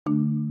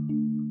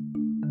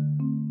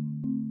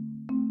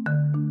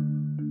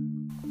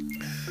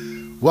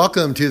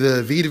Welcome to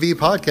the V2V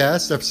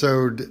podcast,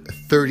 episode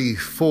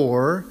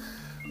 34.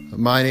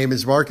 My name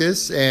is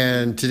Marcus,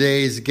 and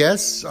today's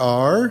guests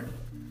are...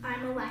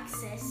 I'm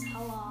Alexis.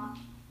 Hello.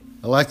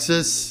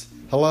 Alexis,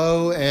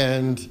 hello,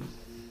 and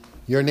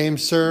your name,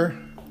 sir?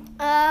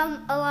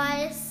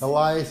 Elias.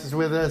 Elias is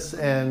with us,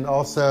 and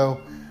also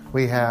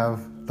we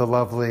have the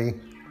lovely...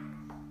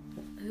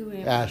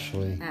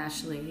 Ashley.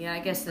 Ashley. Yeah, I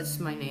guess that's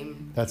my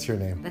name. That's your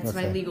name. That's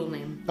okay. my legal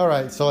name. All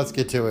right, so let's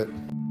get to it.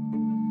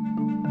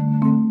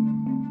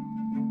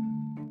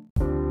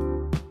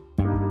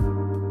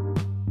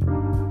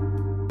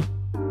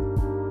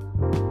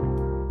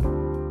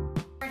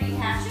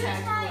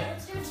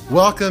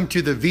 Welcome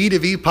to the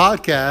V2V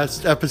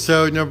podcast,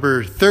 episode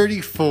number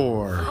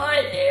 34.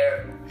 Hi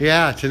there.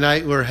 Yeah,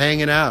 tonight we're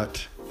hanging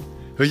out.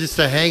 We're just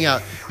a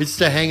hangout. It's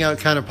just a hangout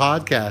kind of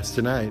podcast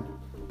tonight.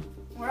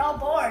 We're all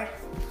bored.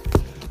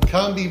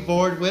 Come be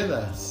bored with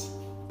us.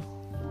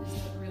 Is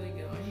it really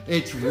going?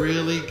 It's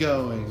really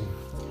going.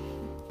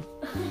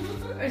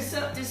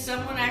 Is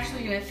someone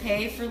actually going to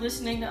pay for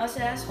listening to us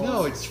assholes?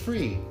 No, it's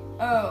free.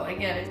 Oh, I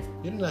get it.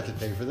 You don't have to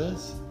pay for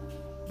this.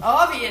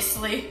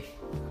 Obviously.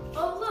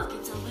 Oh, look,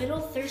 it's a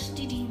little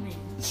thirsty demon.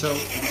 So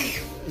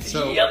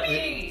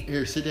Yummy!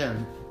 Here, sit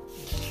down.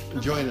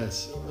 Join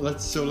us.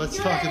 Let's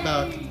talk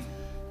about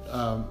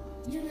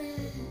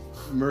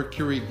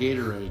Mercury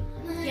Gatorade.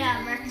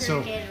 Yeah, Mercury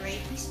So- Gatorade.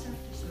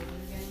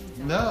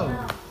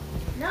 No,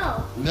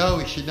 No.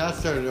 we should not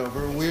start it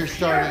over. We're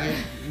starting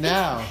it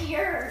now.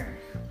 Pure.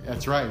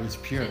 That's right. It's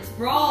pure. It's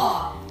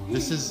raw.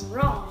 This is.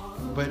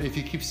 Wrong. But if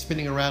you keep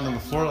spinning around on the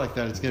floor like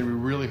that, it's going to be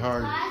really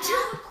hard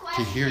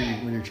to hear you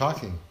when you're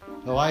talking.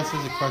 Elias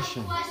has a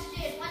question. What's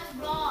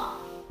wrong?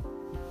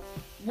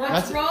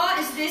 What's That's- raw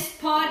is this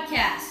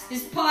podcast.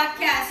 This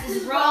podcast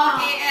is raw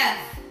AF.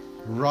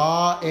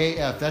 Raw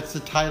AF. That's the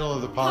title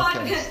of the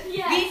podcast.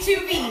 Yes.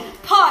 V2V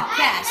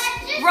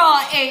podcast. Raw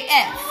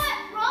AF.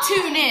 What's wrong?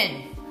 Tune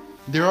in.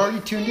 They're already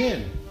tuned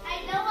in.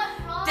 I know what's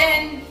wrong.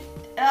 Then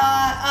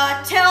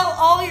tell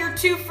all your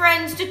two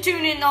friends to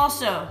tune in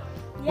also.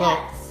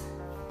 Well- Yes.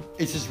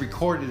 It's just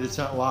recorded. It's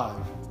not live.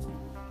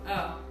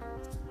 Oh.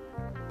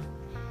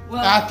 Well,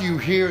 After you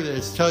hear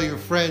this, tell your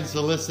friends to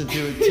listen to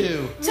it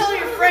too. tell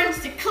your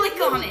friends to click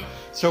on it.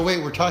 So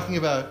wait, we're talking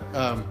about.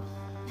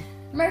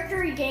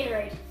 Mercury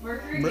Gatorade.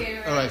 Mercury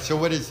Gatorade. All right. So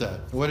what is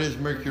that? What is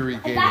Mercury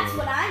Gatorade? That's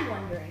what I'm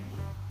wondering.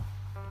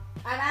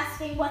 I'm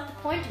asking what the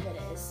point of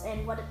it is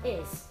and what it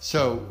is.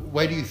 So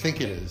why do you think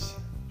it is?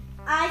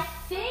 I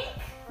think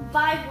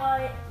by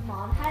what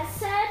Mom has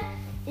said,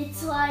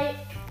 it's like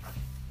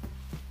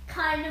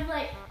kind of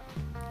like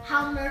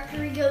how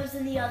Mercury goes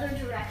in the other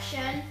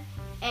direction,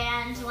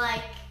 and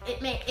like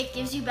it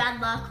gives you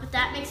bad luck, but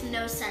that makes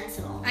no sense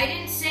at all. I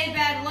didn't say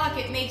bad luck.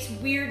 It makes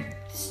weird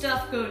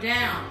stuff go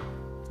down.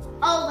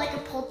 Oh, like a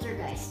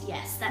poltergeist?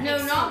 Yes, that No,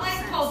 makes not total like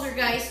sense.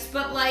 poltergeists,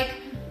 but like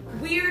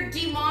weird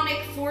demonic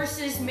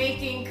forces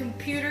making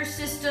computer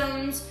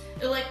systems,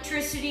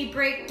 electricity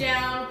break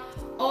down,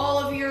 all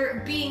of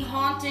your being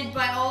haunted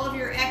by all of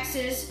your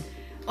exes,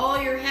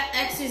 all your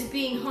exes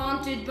being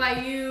haunted by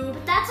you.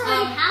 But that's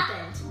already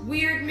happened.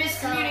 Weird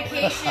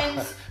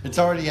miscommunications. It's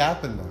already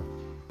happened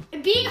though.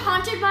 Being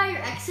haunted by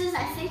your exes,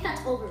 I think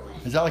that's over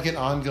with. Is that like an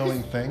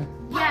ongoing thing?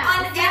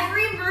 Yeah. On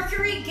every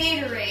Mercury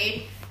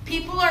Gatorade,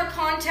 people are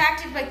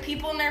contacted by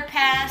people in their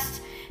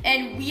past,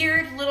 and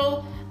weird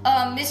little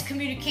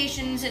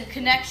miscommunications and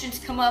connections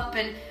come up,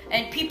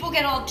 and people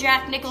get all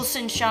Jack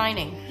Nicholson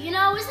shining. You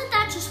know, isn't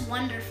that just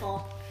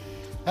wonderful?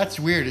 That's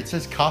weird. It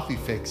says Coffee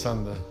Fix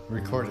on the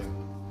recording.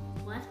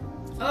 What?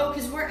 Oh,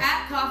 because we're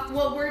at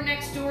we're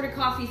next door to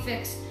Coffee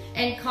Fix,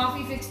 and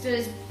Coffee Fix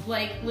does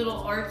like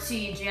little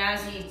artsy,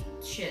 jazzy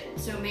shit.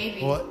 So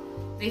maybe What?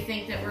 they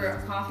think that we're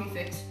at Coffee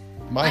Fix.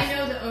 I My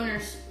know the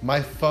owners.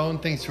 my phone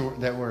thinks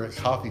that we're at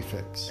Coffee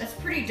Fix. That's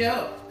pretty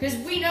dope, because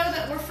we know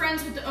that we're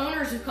friends with the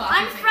owners of Coffee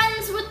I'm Fix.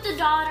 friends with the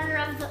daughter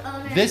of the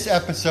owner. This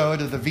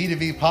episode of the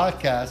V2V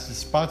podcast is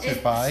sponsored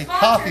It's by sponsored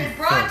Coffee and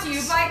brought Fix. to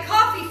you by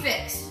Coffee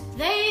Fix.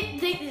 They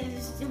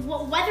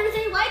whether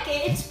they like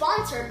it, it's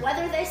sponsored,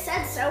 whether they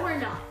said so or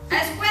not.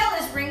 As well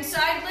as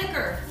Ringside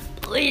Liquor.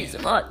 Please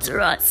sponsor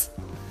us.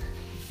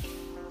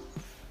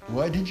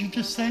 What did you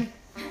just say?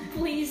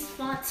 Please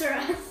sponsor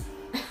us.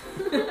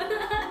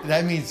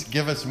 That means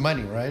give us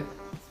money, right?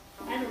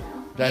 I don't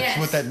know. That's Yes.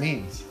 what that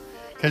means.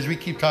 Because we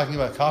keep talking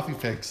about Coffee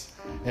Fix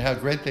and how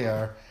great they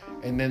are,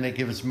 and then they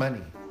give us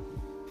money.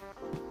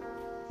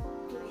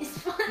 Please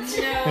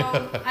sponsor.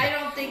 No, I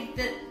don't think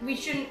that we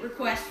shouldn't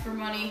request for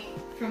money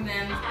from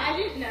them. I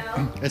didn't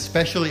know.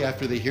 Especially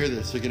after they hear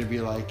this, they're going to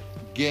be like,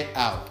 get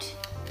out.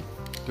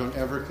 Don't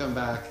ever come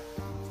back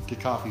to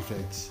Coffee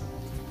Fix.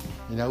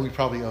 You know, we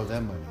probably owe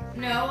them money.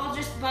 No, I'll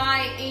just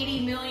buy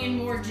 80 million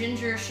more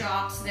ginger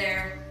shots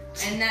there,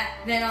 and that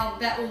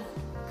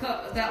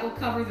will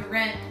cover the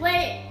rent.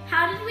 Wait,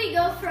 how did we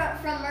go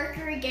from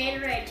Mercury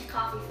Gatorade to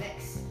Coffee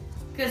Fix?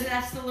 Because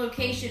that's the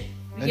location.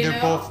 And You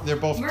they're know,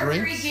 both Mercury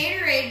drinks.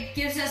 Gatorade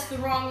gives us the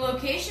wrong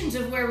locations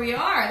of where we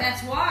are.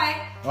 That's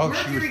why. Oh,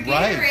 she Mercury was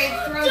right.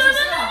 Gatorade throws us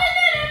off.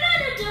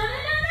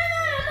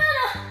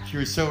 She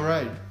was so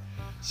right.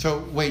 So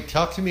wait,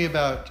 talk to me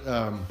about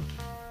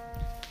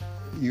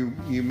you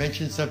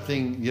mentioned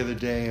something the other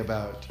day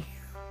about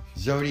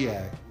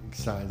zodiac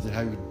signs and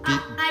how you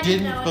I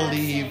didn't know what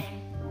believe.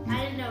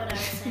 I didn't know what I was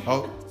saying.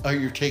 Oh,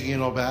 you're taking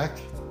it all back?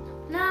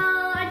 No,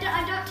 I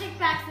don't take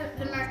back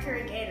the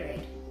Mercury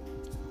Gatorade.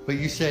 But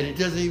you said it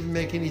doesn't even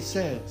make any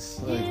sense.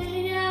 Like,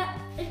 Yeah,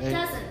 it and-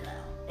 doesn't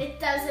though. It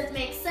doesn't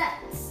make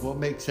sense. what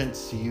makes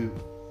sense to you?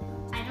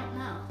 I don't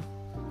know.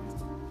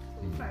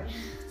 Pardon.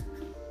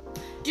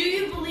 Do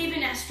you believe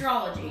in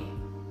astrology?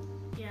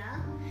 Yeah.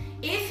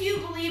 If you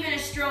believe in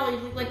astrology,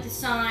 like the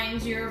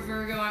signs, you're a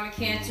Virgo, I'm a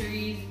Cancer,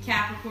 you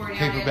Capricorn,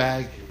 Paper yada,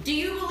 bag. Do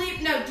you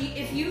believe? No.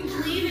 If you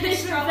believe in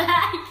astrology,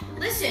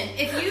 listen.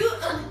 If you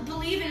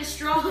believe in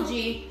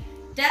astrology,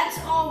 that's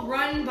all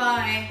run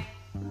by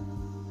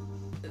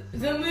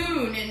the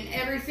moon and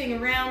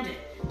everything around it.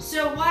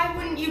 So why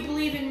wouldn't you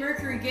believe in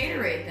Mercury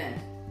Gatorade then?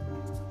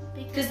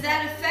 Because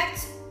that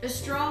affects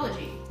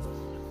astrology.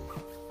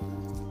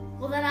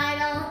 Well, then I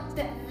don't.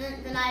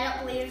 Then I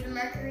don't believe the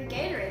Mercury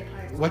Gatorade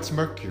part. What's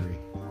Mercury?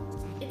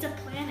 It's a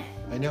planet.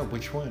 I know,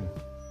 which one?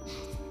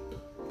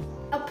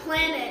 A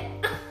planet.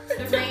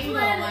 The It's a rainbow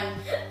planet.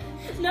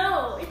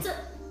 No, it's a.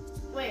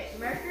 Wait,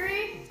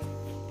 Mercury?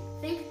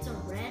 I think it's a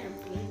red or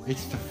blue one.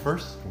 It's the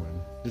first one.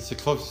 It's the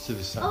closest to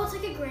the sun. Oh, it's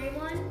like a gray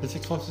one? It's the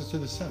closest to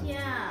the sun.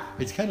 Yeah.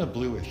 It's kind of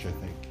bluish, I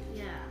think.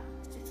 Yeah.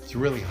 It's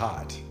really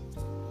hot.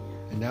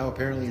 And now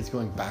apparently it's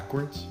going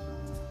backwards.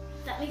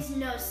 That makes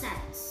no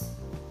sense.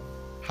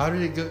 How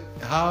did it go?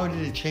 How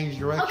did it change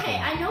direction? Okay,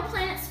 I know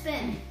planets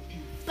spin,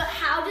 but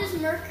how does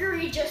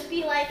Mercury just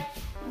be like,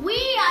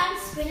 I'm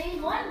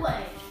spinning one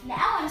way,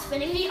 now I'm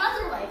spinning the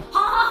other way. Ha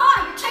ha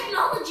ha, your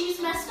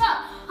technology's messed up.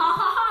 Ha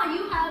ha ha,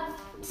 you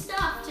have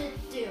stuff to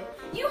do.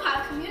 You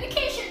have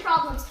communication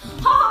problems. Ha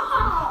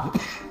ha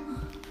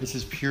ha. This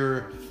is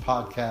pure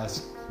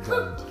podcast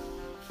gold.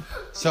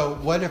 So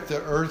what if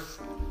the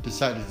Earth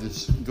decided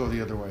to go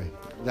the other way?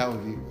 That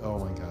would be, oh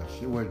my gosh,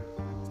 it would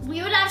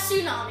We would have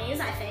tsunamis,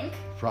 I think.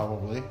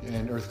 probably,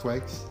 and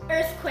earthquakes,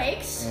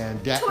 Earthquakes.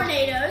 and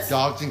Tornadoes.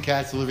 dogs and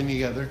cats living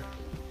together.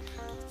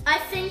 I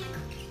think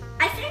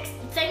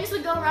things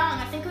would go wrong.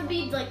 I think it would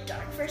be like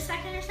dark for a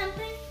second or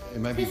something. It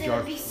might be Because it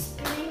dark, would be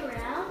spinning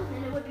around, and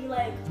then it would be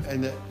like,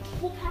 and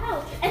well,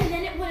 pow, and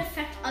then it would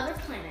affect other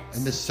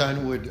planets. the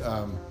sun would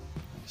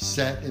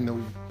set in the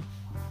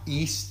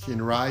east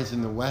and rise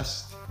in the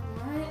west.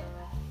 What?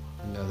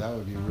 No, that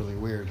would be really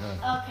weird,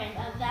 huh? Okay,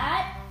 now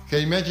that. Can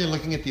you imagine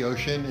looking at the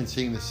ocean and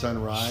seeing the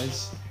sun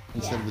rise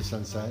instead of Yeah. the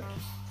sunset?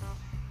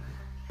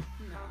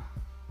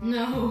 No.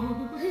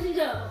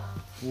 No.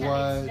 That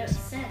What? makes no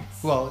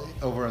sense. Well,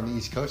 over on the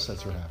East Coast,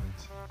 that's what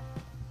happens.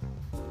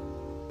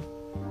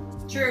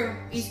 True.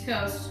 East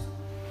Coast.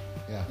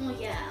 Yeah, Well,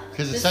 yeah.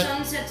 because The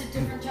sun sets at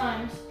different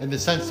times. and the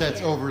sun sets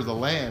Yeah. over the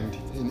land.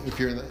 And if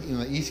you're in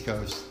the East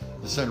Coast,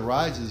 the sun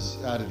rises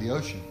out of the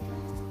ocean.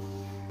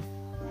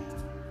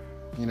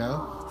 You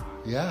know?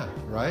 Yeah.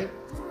 Right?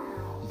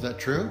 Is that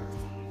true?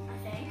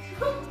 I think.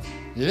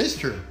 It is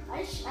true.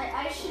 I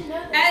should know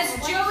that.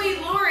 As Joey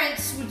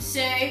Lawrence would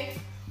say,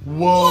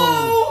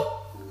 Whoa!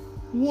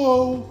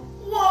 Whoa!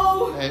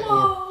 whoa, And-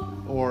 whoa,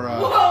 Or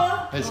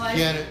whoa. as What?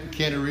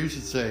 Keanu Reeves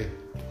would say,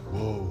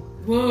 whoa.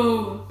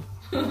 Whoa.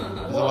 There's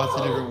lots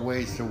of different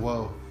ways to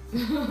whoa.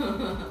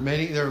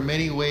 There are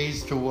many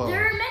ways to whoa.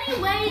 There are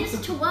many ways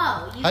to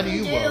whoa. You How can do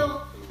you do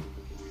whoa?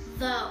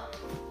 the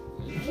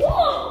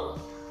whoa,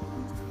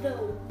 the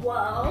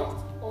whoa,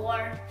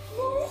 or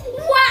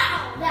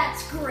wow,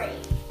 that's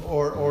great.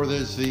 Or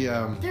there's the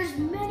There's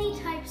many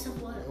types of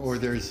whoas. or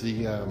there's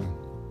the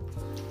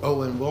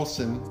Owen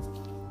Wilson.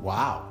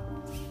 Wow.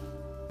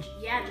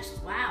 Yeah,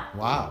 just wow.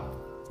 Wow.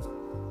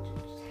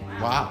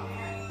 Wow.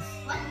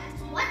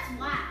 What's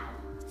wow?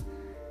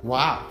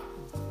 Wow.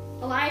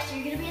 Elias, are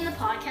you gonna be in the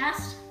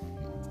podcast?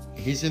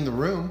 He's in the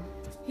room.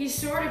 He's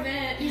sort of in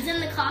it. He's in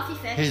the coffee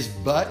fix. His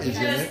butt is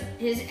in Because it.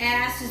 his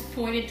ass is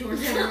pointed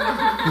towards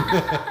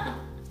everyone.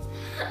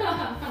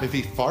 If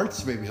he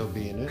farts, maybe he'll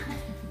be in it.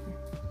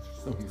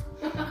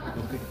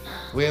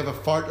 We have a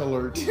fart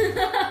alert.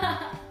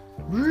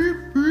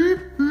 Beep, beep,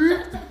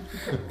 beep.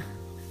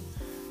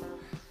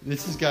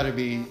 This has got to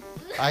be,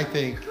 I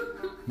think,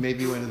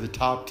 maybe one of the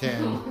top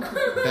 10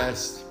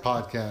 best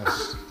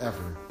podcasts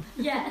ever.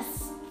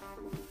 Yes.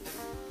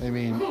 I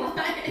mean,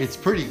 it's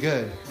pretty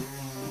good.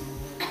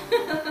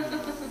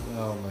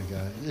 Oh my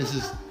god, this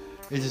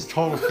is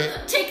total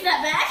Take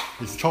that back.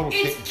 it's total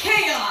It's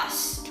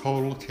chaos.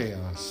 total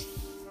chaos.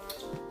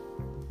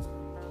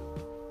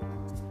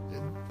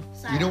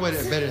 You know what?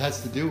 I bet it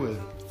has to do with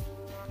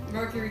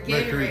Mercury Gatorade.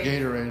 Mercury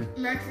Gatorade.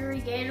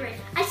 Mercury Gatorade.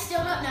 I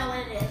still don't know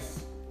what it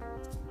is.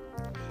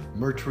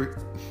 Mercury.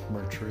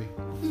 Mercury.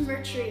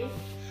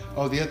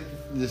 Oh,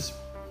 this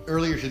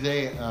earlier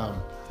today,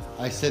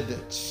 I said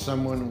that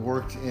someone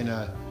worked in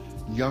a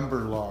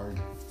yumber lard.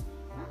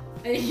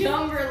 A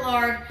Yumber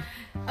lard.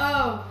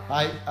 Oh,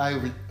 I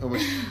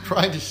was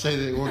trying to say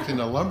they worked in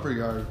a lumber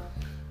yard,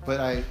 but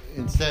I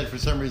instead, for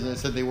some reason, I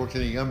said they worked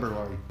in a lumber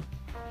yard.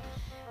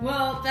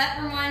 well,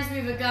 that reminds me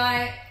of a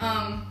guy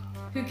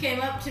who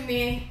came up to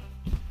me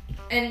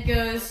and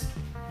goes,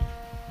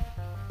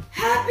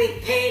 "Happy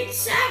Paint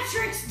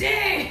Satrix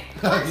Day!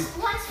 Once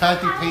for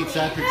Happy Paint Halloween.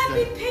 Satrix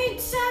Happy Day. Paint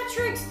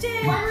Satrix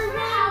Day!" Once for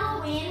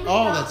Halloween, we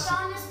Oh, knocked that's-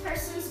 on this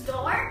person's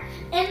door,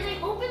 and they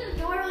opened the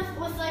door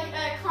with like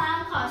a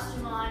clown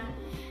costume on,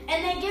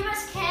 and they give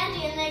us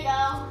candy, and they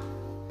go,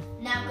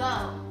 "Now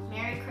go,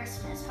 Merry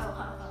Christmas, ho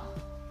ho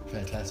ho."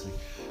 Fantastic.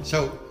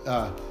 So,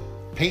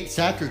 Paint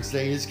Satrix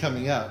Day is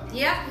coming up.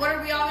 Yep, what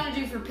are we all gonna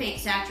do for Paint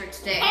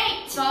Satrix Day?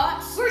 Paint!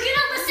 Thoughts? We're gonna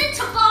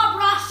listen to Bob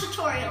Ross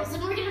tutorials,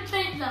 and we're gonna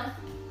paint them.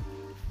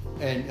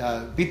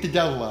 And beat the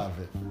devil out of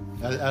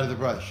it, out of the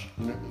brush.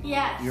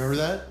 Yes. You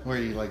remember that? Where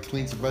he like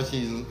cleans the brush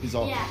and he's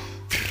all, Yeah.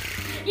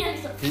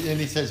 Yes. and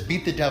he says,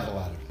 beat the devil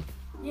out of it.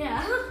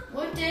 Yeah.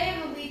 What day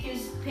of the week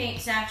is Paint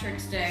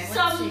Satrix Day?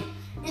 Let's see.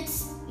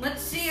 It's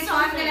Let's see if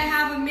Something. I'm gonna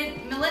have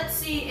a let's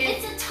see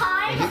if it's a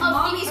time If of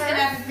Mommy's the gonna earth.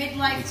 have a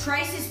midlife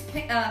crisis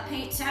Paint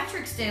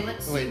Satrix Day.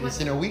 Let's see Wait, what. it's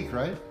in a week,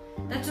 right?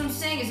 That's what I'm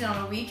saying. Is it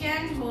on a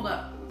weekend? Hold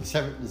up. Is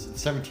it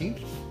 17th?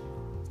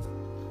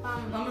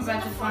 I'm is about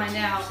it to the find 14th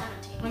or out.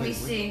 17th? Let me Wait,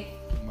 see.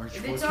 March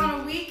If 14th? it's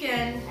on a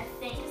weekend. I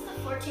think it's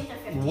the 14th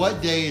or 15th.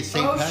 What day is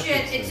St. Oh Patrick's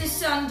shit! Day? It's a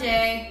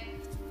Sunday.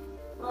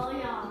 Well,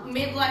 yeah.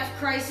 Midlife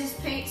Crisis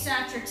Paint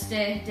Satrix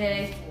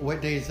Day.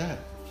 What day is that?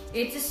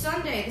 It's a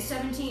Sunday, the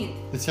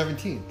 17th. The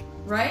 17th.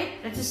 Right?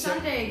 That's a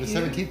Sunday. The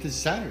dude. 17th is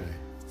Saturday.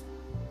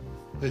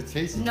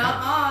 Today's the 10th.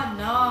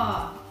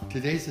 Nah.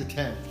 Today's the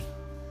 10th.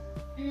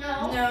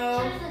 No.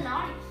 No. Today's the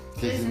 9th.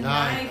 Today's the the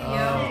 9th. 9th,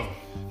 yo.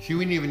 She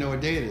wouldn't even know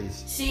what day it is.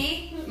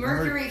 See?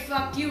 Mercury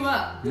fucked you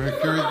up.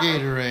 Mercury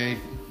Gatorade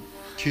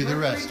to the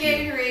Mercury rescue.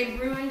 Gatorade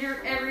ruined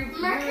your Mercury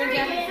ruined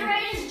everything.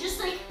 Gatorade is just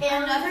like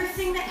Another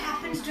thing that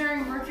happens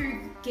during Mercury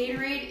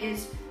Gatorade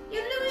is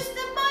you lose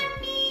the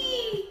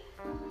money.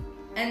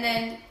 And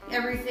then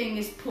everything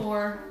is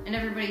poor and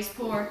everybody's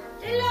poor.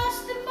 They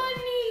lost the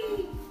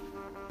money.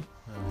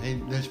 Oh,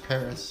 hey, there's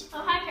Paris.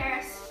 Oh, hi,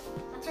 Paris.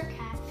 That's our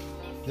cat.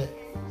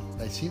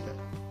 I see that.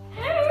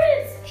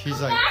 Paris! She's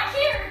come like- back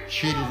here!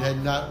 She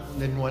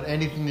didn't want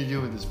anything to do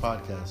with this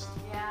podcast.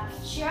 Yeah,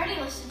 she already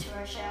listened to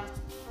our show.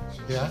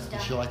 Yeah? She's Did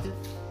done. she like it?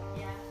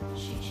 Yeah,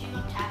 she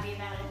looked happy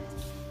about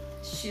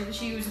it.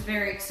 She was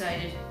very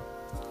excited.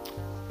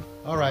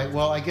 All right.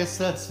 Well, I guess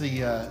that's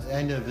the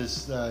end of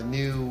this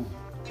new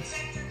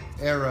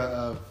era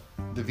of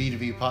the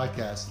V2V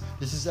podcast.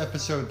 This is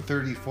episode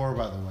 34,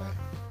 by the way.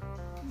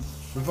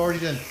 We've already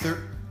done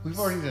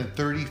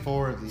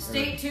 34 of these.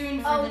 Stay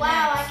tuned for Oh the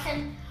wow, next.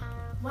 now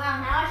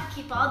I can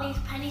keep all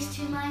these pennies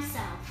to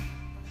myself.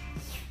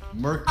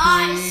 Mercury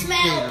I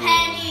smell Gatorade.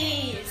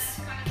 pennies!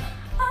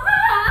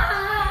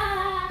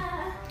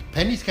 Ah!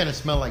 Pennies kind of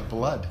smell like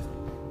blood.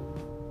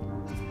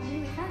 I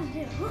mean, we kind of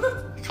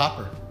do.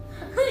 Copper.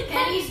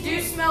 Pennies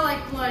do smell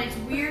like blood. It's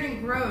weird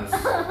and gross.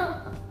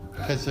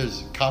 Because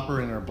there's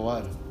copper in our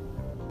blood.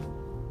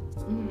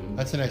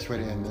 That's a nice way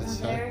to end this.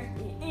 Huh?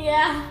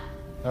 Yeah.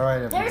 All right,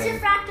 There's everybody. your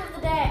fact of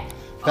the day.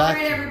 Fact-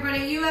 Alright, everybody,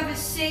 you have a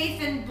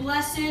safe and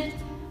blessed.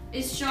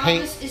 Is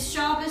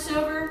Shabbos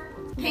over?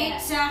 Paint Yeah.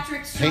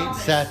 Satrix Paint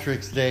Shabbos.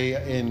 Satrix Day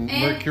in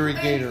And, Mercury and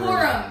Gatorade.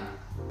 Purim.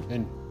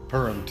 And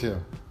Purim, too.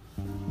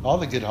 All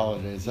the good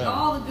holidays. Huh?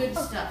 All the good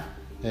stuff.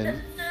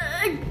 And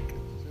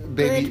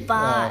baby,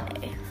 Goodbye.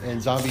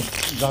 and Zombie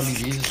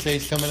Jesus Day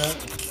is coming up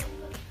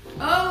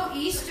Oh,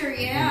 Easter,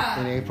 yeah.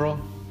 in April.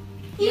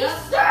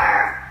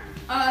 Easter!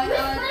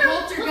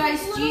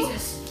 Poltergeist little-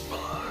 Jesus.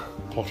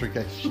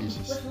 Poltergeist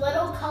Jesus. With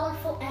little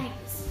colorful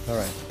eggs. All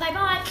right. Bye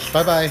bye.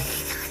 Bye bye.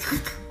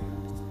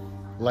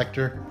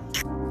 Lecter.